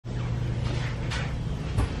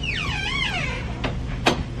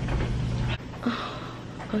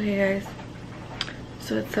Okay guys,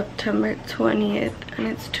 so it's September 20th and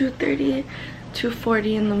it's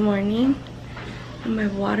 2:40 in the morning, and my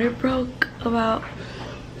water broke about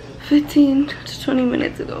 15 to 20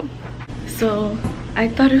 minutes ago. So I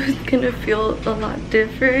thought it was gonna feel a lot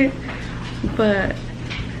different, but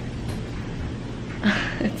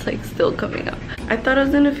it's like still coming up. I thought it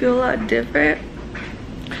was gonna feel a lot different.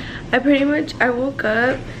 I woke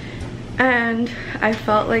up and I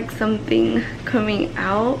felt like something coming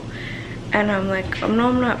out, and I'm like, oh no,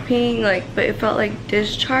 I'm not peeing, like, but it felt like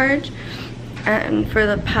discharge. And for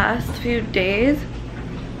the past few days,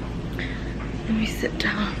 let me sit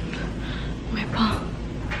down, my ball.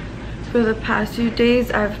 For the past few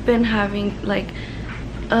days, I've been having like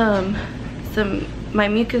my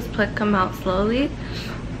mucus plug come out slowly,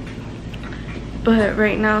 but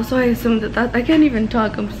right now, so I assume that I can't even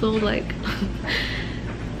talk, I'm so like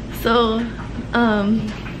so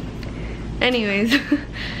anyways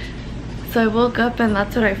so I woke up and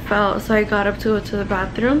that's what I felt. So I got up to go to the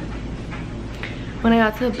bathroom. When I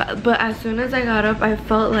got to the but as soon as I got up, I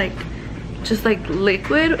felt like just like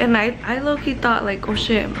liquid, and I low-key thought like, oh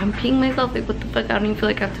shit, I'm peeing myself, like what the fuck, I don't even feel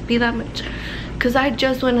like I have to pee that much, because I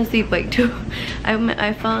just went to sleep like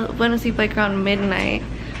went to sleep like around midnight.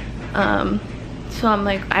 So I'm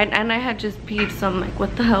like, I had just peed, so I'm like,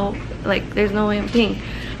 what the hell, like there's no way I'm peeing.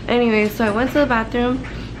 Anyway, so I went to the bathroom,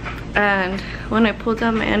 and when I pulled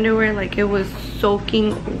out my underwear, like it was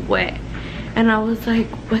soaking wet, and I was like,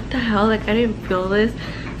 what the hell, like I didn't feel this.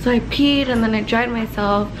 So I peed, and then I dried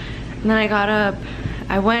myself, and then I got up,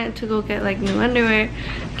 I went to go get like new underwear,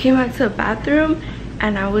 came back to the bathroom,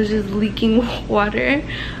 and I was just leaking water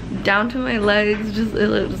down to my legs, it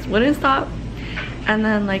just wouldn't stop. And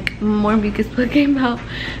then like more mucus plug came out,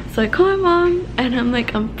 so I called my mom and I'm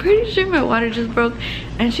like, I'm pretty sure my water just broke,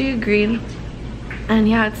 and she agreed, and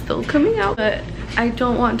yeah, it's still coming out, but I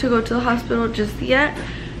don't want to go to the hospital just yet.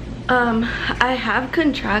 I have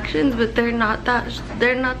contractions, but they're not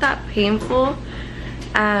that painful,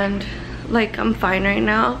 and like I'm fine right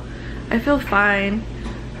now, I feel fine.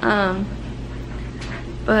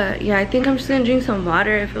 But yeah, I think I'm just gonna drink some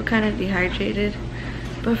water. I feel kind of dehydrated.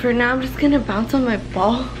 But for now, I'm just gonna bounce on my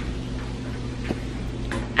ball.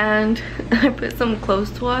 And I put some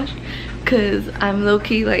clothes to wash, because I'm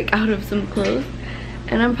low-key like out of some clothes.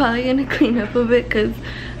 And I'm probably gonna clean up a bit, because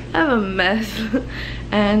I have a mess.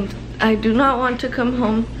 And I do not want to come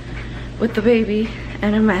home with the baby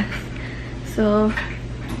and a mess. So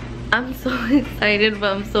I'm so excited,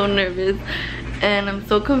 but I'm so nervous. And I'm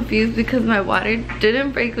so confused because my water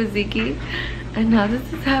didn't break with Ziki, and now this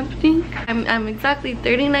is happening. I'm exactly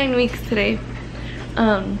 39 weeks today,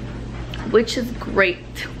 which is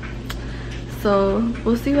great. So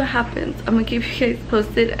we'll see what happens. I'm gonna keep you guys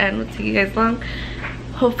posted, and we'll take you guys along.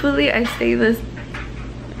 Hopefully I stay this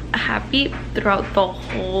happy throughout the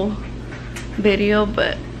whole video,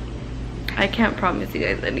 but I can't promise you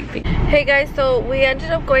guys anything. Hey guys, so we ended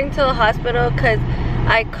up going to the hospital because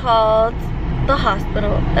I called the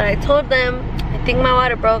hospital and I told them I think my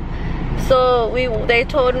water broke. So they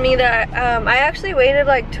told me that I actually waited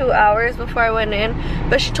like 2 hours before I went in,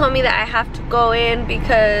 but she told me that I have to go in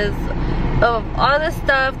because of all this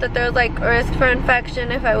stuff, that there was like a risk for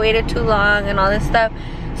infection if I waited too long and all this stuff.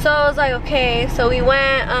 So I was like, okay. So we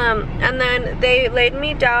went, and then they laid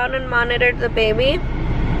me down and monitored the baby,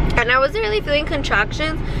 and I wasn't really feeling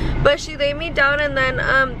contractions, but she laid me down, and then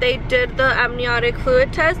they did the amniotic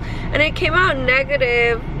fluid test, and it came out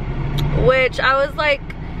negative, which I was like,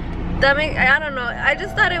 I don't know, I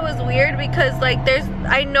just thought it was weird because like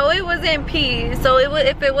I know it wasn't pee, so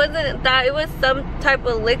if it wasn't that, it was some type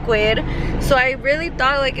of liquid. So I really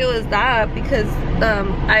thought like it was that, because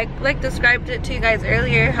I like described it to you guys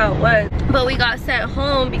earlier how it was. But we got sent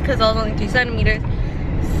home because I was only 3 centimeters.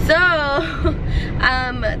 So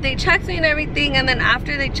they checked me and everything, and then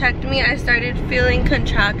after they checked me, I started feeling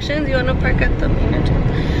contractions. You want to park at the main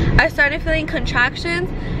entrance? I started feeling contractions,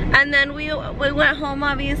 and then we went home.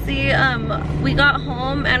 Obviously, we got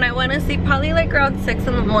home, and I went to sleep probably like around 6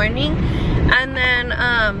 in the morning, and then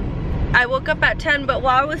I woke up at 10. But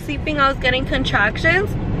while I was sleeping, I was getting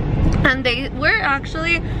contractions, and they were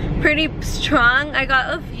actually pretty strong. I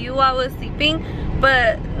got a few while I was sleeping,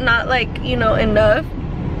 but not like, you know, enough.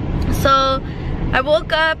 So I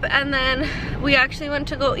woke up, and then we actually went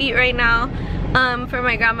to go eat right now for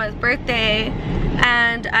my grandma's birthday,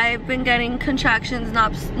 and I've been getting contractions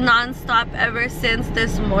non-stop ever since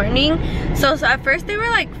this morning. So at first they were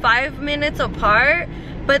like 5 minutes apart,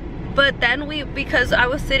 but then because I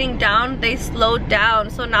was sitting down, they slowed down,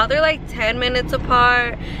 so now they're like 10 minutes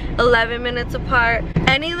apart, 11 minutes apart.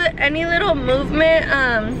 Any little movement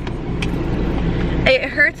it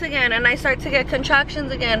hurts again and I start to get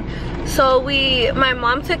contractions again. So my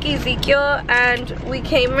mom took Ezekiel and we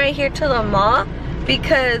came right here to the mall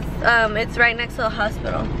because it's right next to the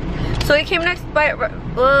hospital. So we came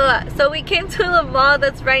to the mall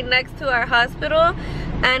that's right next to our hospital,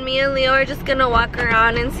 and me and Leo are just gonna walk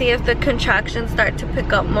around and see if the contractions start to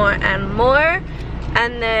pick up more and more.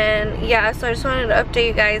 And then yeah, so I just wanted to update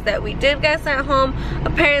you guys that we did get sent home.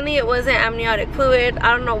 Apparently it wasn't amniotic fluid.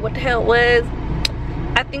 I don't know what the hell it was.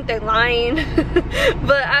 I think they're lying.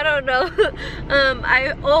 But I don't know.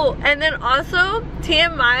 And then also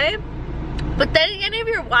TMI, but then again, if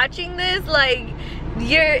you're watching this, like,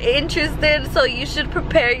 you're interested, so you should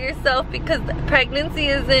prepare yourself because pregnancy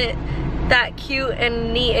isn't that cute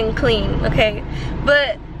and neat and clean, okay?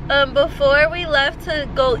 But before we left to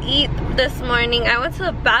go eat this morning, I went to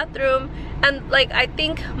the bathroom and like I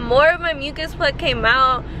think more of my mucus plug came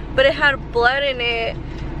out, but it had blood in it,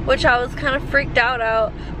 which I was kind of freaked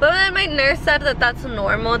out. But then my nurse said that that's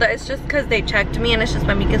normal, that it's just because they checked me and it's just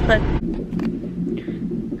my mucus plug.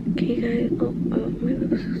 Okay guys, oh my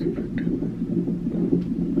lips is fucked up.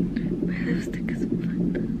 My lipstick is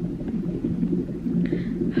fucked up.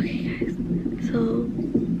 Okay guys, so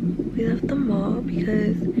we left the mall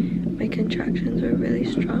because my contractions were really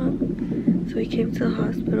strong. So we came to the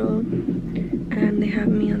hospital and they have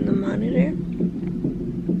me on the monitor.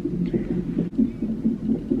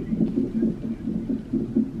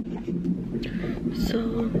 So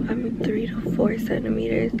I'm 3 to 4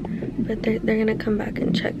 centimeters, but they're gonna come back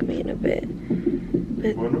and check me in a bit.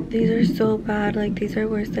 But these are so bad, like these are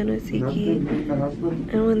worse than Usiki.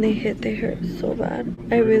 And when they hit, they hurt so bad.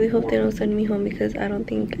 I really hope they don't send me home because I don't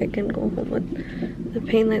think I can go home with the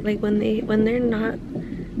pain. Like when they're not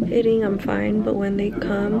hitting, I'm fine, but when they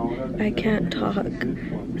come, I can't talk.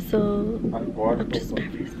 So I'm just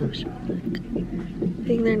nervous. I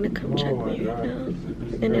think they're gonna come check me right now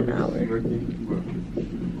in an hour.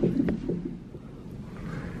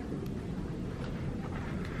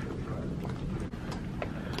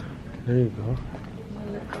 There you go.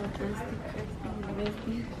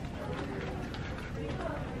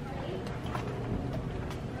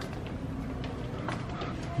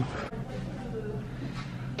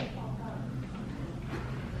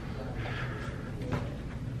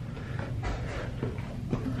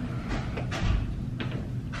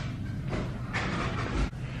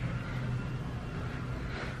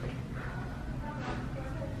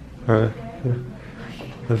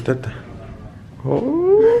 Lift it.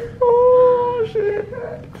 Oh shit.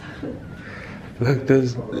 Look,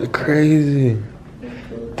 this is crazy.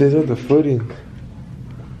 These are the footings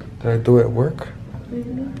that I do at work.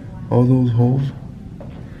 All those holes.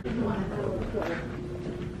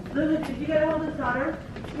 Did you get a hold of solder?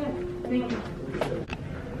 Yeah, thank you.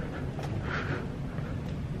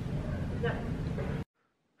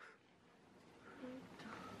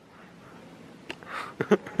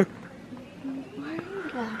 Why are you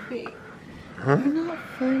laughing? Huh? You're not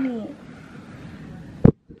funny.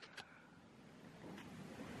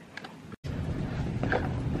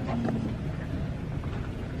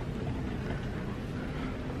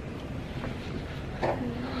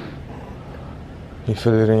 You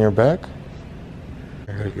feel it in your back?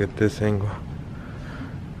 I gotta get this angle.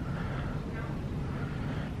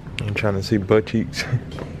 I'm trying to see butt cheeks.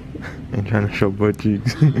 I'm trying to show butt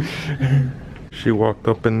cheeks. She walked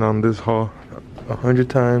up and down this hall 100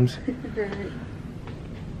 times.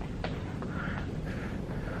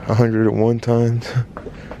 101 times.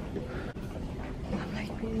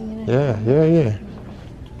 Yeah.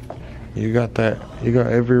 You got that. You got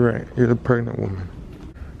every right. You're the pregnant woman.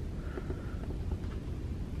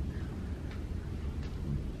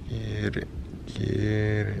 Get it.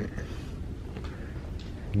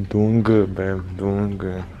 Doing good, babe. Doing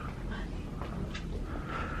good.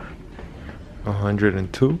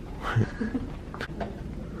 102.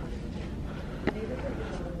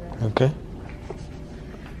 Okay.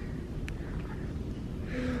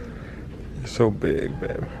 You're so big,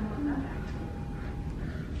 babe.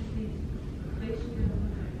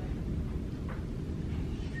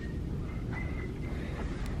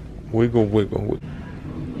 Wiggle.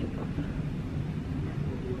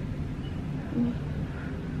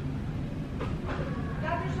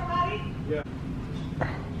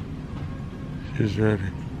 She's ready.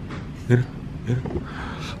 Get it.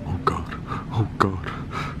 Oh God.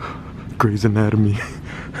 Grey's Anatomy.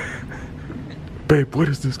 Babe, what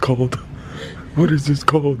is this called?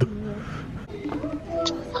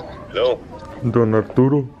 Hello. Don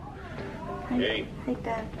Arturo. Hey. Hi,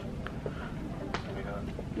 Dad.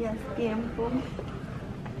 Yes, tiempo.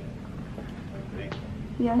 Hey.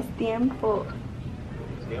 Yes, tiempo.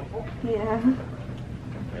 Tiempo? Yeah.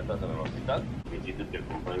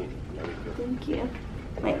 Thank you.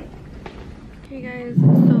 Bye. Okay guys,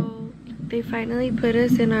 so they finally put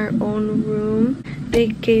us in our own room. They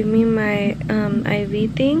gave me my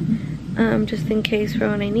IV thing, just in case for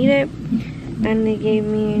when I need it. And they gave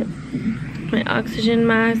me my oxygen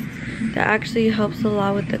mask that actually helps a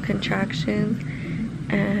lot with the contractions.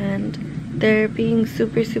 And they're being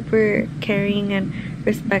super caring and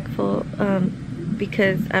respectful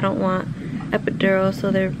because I don't want epidural,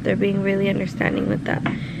 so they're being really understanding with that.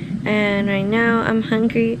 And right now I'm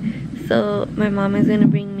hungry, so my mom is gonna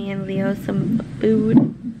bring me and Leo some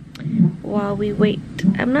food while we wait.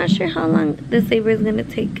 I'm not sure how long this labor is gonna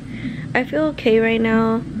take. I feel okay right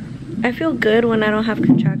now. I feel good when I don't have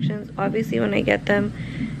contractions. Obviously when I get them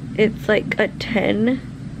it's like a 10,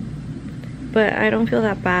 but I don't feel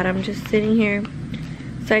that bad. I'm just sitting here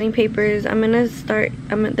signing papers. I'm gonna start,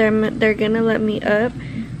 they're gonna let me up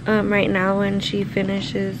right now when she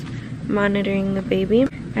finishes monitoring the baby.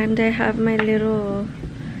 And I have my little,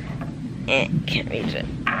 can't reach it,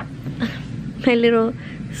 my little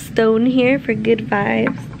stone here for good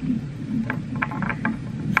vibes.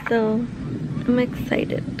 So I'm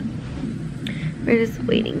excited. We're just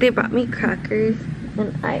waiting. They brought me crackers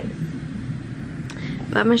and ice.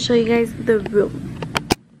 But I'm gonna show you guys the room.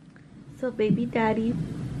 So baby daddy.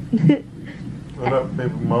 What up,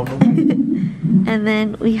 baby mama? And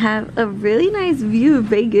then we have a really nice view of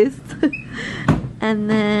Vegas. And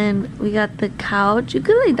then we got the couch. You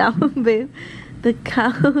could lay down, babe. The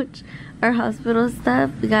couch, our hospital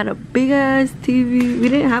stuff. We got a big ass TV. We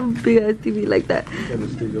didn't have a big ass TV like that.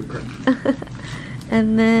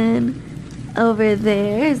 And then over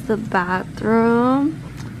there is the bathroom.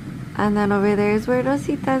 And then over there is where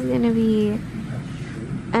Rosita's gonna be.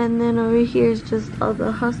 And then over here is just all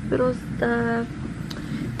the hospital stuff.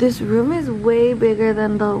 This room is way bigger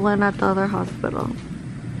than the one at the other hospital.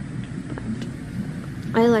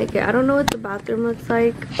 But I like it. I don't know what the bathroom looks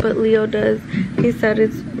like, but Leo does. He said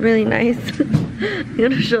it's really nice. I'm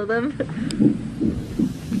gonna show them.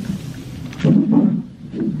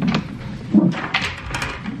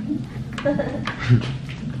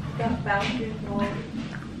 Got basketball.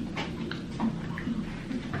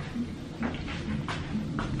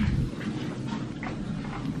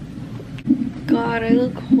 God, I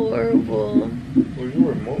look horrible. Where's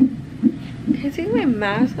your remote? Can I take my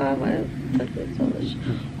mask off? I look so much.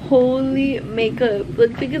 Holy makeup.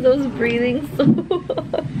 Look, because I was breathing so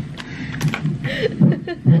hard.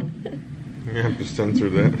 You have to censor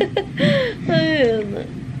that.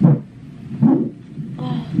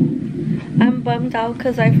 Oh, I'm bummed out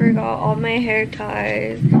because I forgot all my hair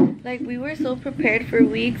ties. Like, we were so prepared for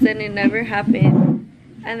weeks and it never happened.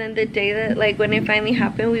 And then the day that, like, when it finally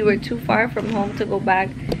happened, we were too far from home to go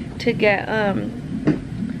back to get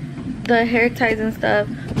the hair ties and stuff.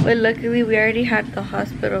 But luckily we already had the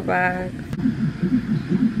hospital bags.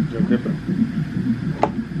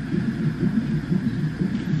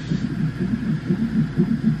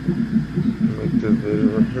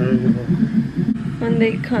 When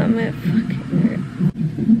they come, it fucking hurts.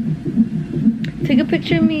 Take a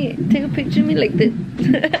picture of me. Take a picture of me like this.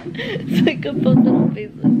 So I can post it on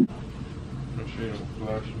Facebook. I'm sure you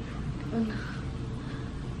flash.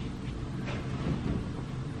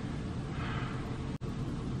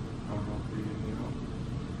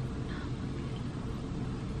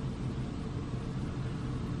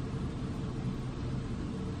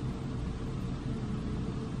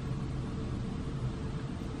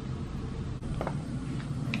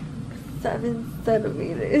 Seven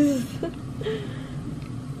centimeters.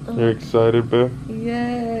 You're excited, babe?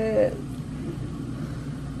 Yes.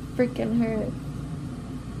 Freaking hurt.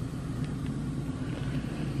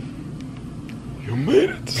 You made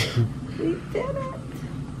it. We did it.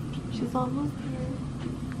 She's almost here.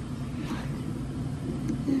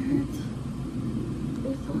 It hurts.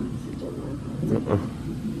 There's no oxygen left.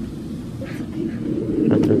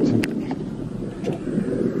 It's okay.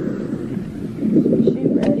 She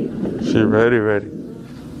ready? She ready.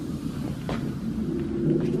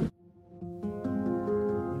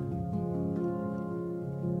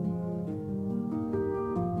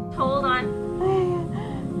 Hold on.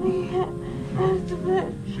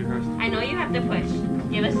 I know you have to push.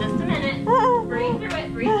 Give us just a minute. Breathe through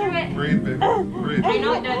it. Breathe through it. Breathe, baby. Breathe. I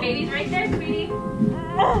know the baby's right there, sweetie.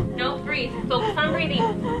 No, breathe. Focus on breathing.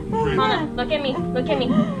 Mama, look at me. Look at me.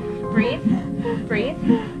 Breathe. Breathe.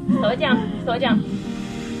 Slow it down. Slow it down.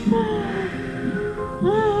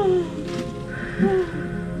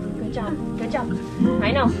 Good job. Good job.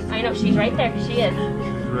 I know. She's right there. She is.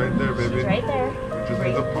 She's right there, baby. She's right there. Just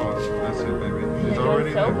need the pause. That's it, baby. She's You're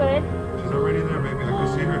already doing so there. good. She's already there, baby. I can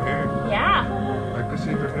see her hair. Yeah. I I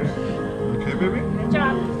see her head. Okay, baby? Good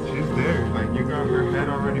job. She's there. Like, you got her head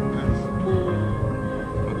already past.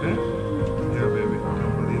 Okay? Yeah, baby.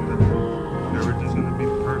 Don't believe that. Everything's gonna be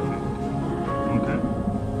perfect. Okay?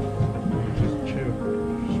 Just chill.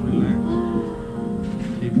 Just relax.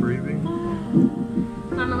 Keep breathing.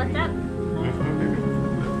 Mama, lift up. Lift up, baby.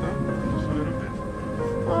 Lift up. Just a little bit.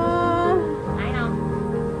 I know.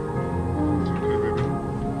 Okay, baby.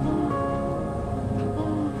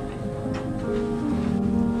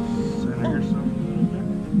 Center yourself a little bit.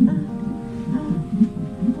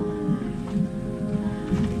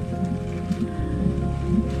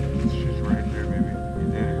 She's right there, baby. You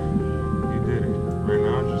did it. You did it. Right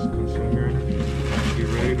now, just consume your energy. Get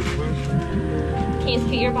ready to push. Can you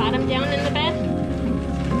put your bottom down in the bed?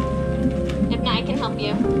 If not, I can help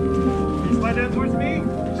you. You slide down towards me.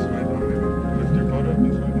 Just slide down, baby. Lift your butt up.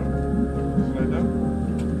 Just slide down. Slide down.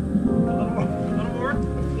 A little more.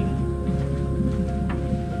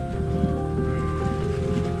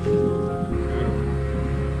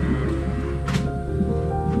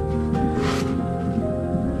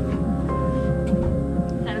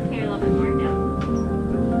 Is that okay? A little bit more down.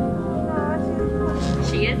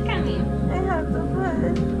 She is coming. I have to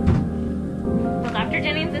push. Well, Dr.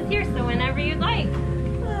 Jennings is here, so whenever you'd like.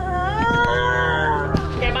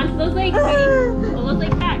 Grab onto those legs, sweetie. Pull those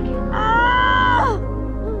legs back. You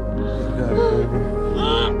got it, baby.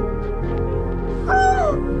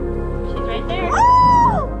 She's right there.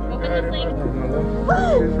 Open those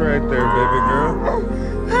legs. She's right there, baby girl.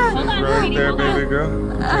 Hold on, Right sweetie. there, Hold baby on. girl.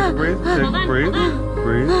 Take a breathe. Take Hold a on, breathe. hold on.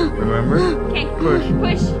 Breathe. Remember? Okay. Push.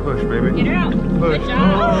 Push. Push, baby. Get her out. Push. Good job.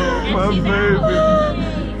 Oh, And my she's baby. out.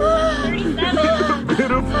 Yay. 37.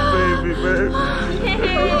 Beautiful baby, baby.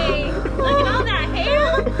 Yay. Look at all that hair.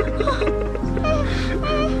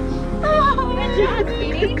 Good job,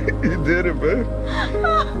 sweetie. You did it, babe.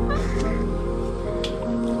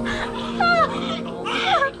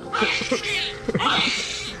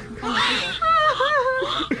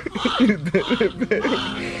 You did it, babe.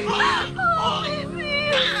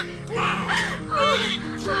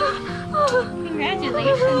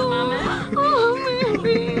 Congratulations, Mama.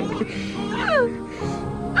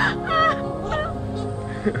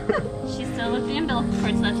 She's still with the umbilical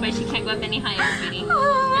cord, so that's why she can't go up any higher, sweetie.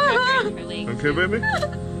 We're dropping her legs. Okay, baby?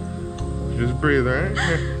 Just breathe, alright?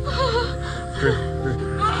 Breathe, breathe.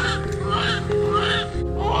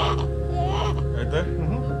 Right there?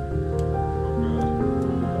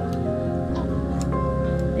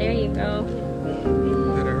 There you go.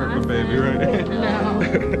 Didn't hurt my baby, right? No.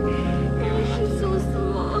 She's so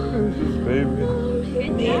small. Baby.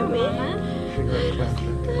 Good job, Mama. She got clapped.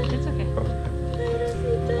 It's okay.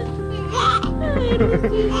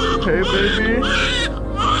 Hey, baby.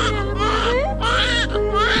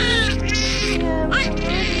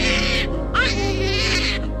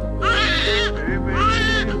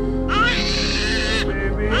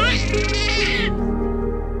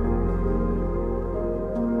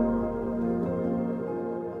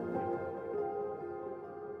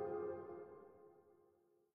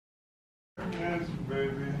 Yes,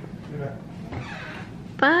 baby. Yeah.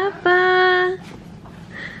 Papa.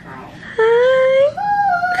 Hi.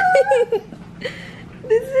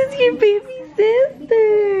 This is your baby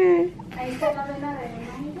sister.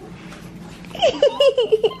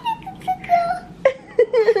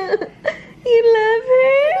 You love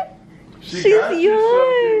her? She's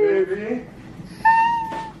yours. Baby.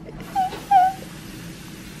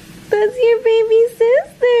 That's your baby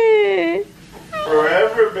sister.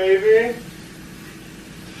 Forever, baby.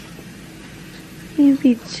 You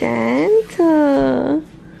be gentle.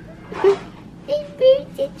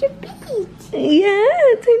 It's a beach.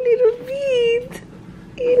 Yeah, it's a little beat.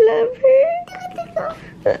 You love her?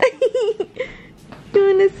 You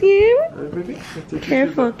wanna see him? Baby.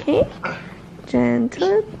 Careful, okay?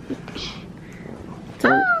 Gentle.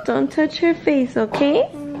 Don't touch her face, okay?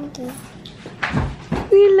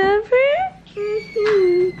 You love her?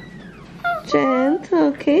 Gentle,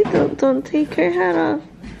 okay? Don't take her hat off.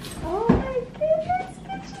 Oh my goodness.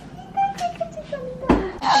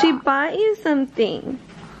 She bought you something.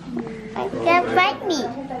 I can't find me.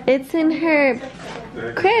 It's in her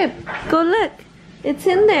crib. Go look. It's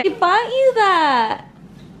in there. She bought you that.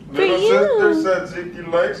 For Little you. sister said Ziki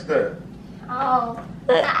likes that. Oh,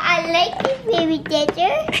 I like this baby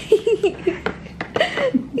teacher.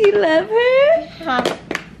 You love her?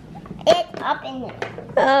 It's up in there.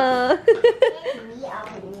 Oh. Me up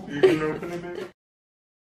in there. You can open it, baby.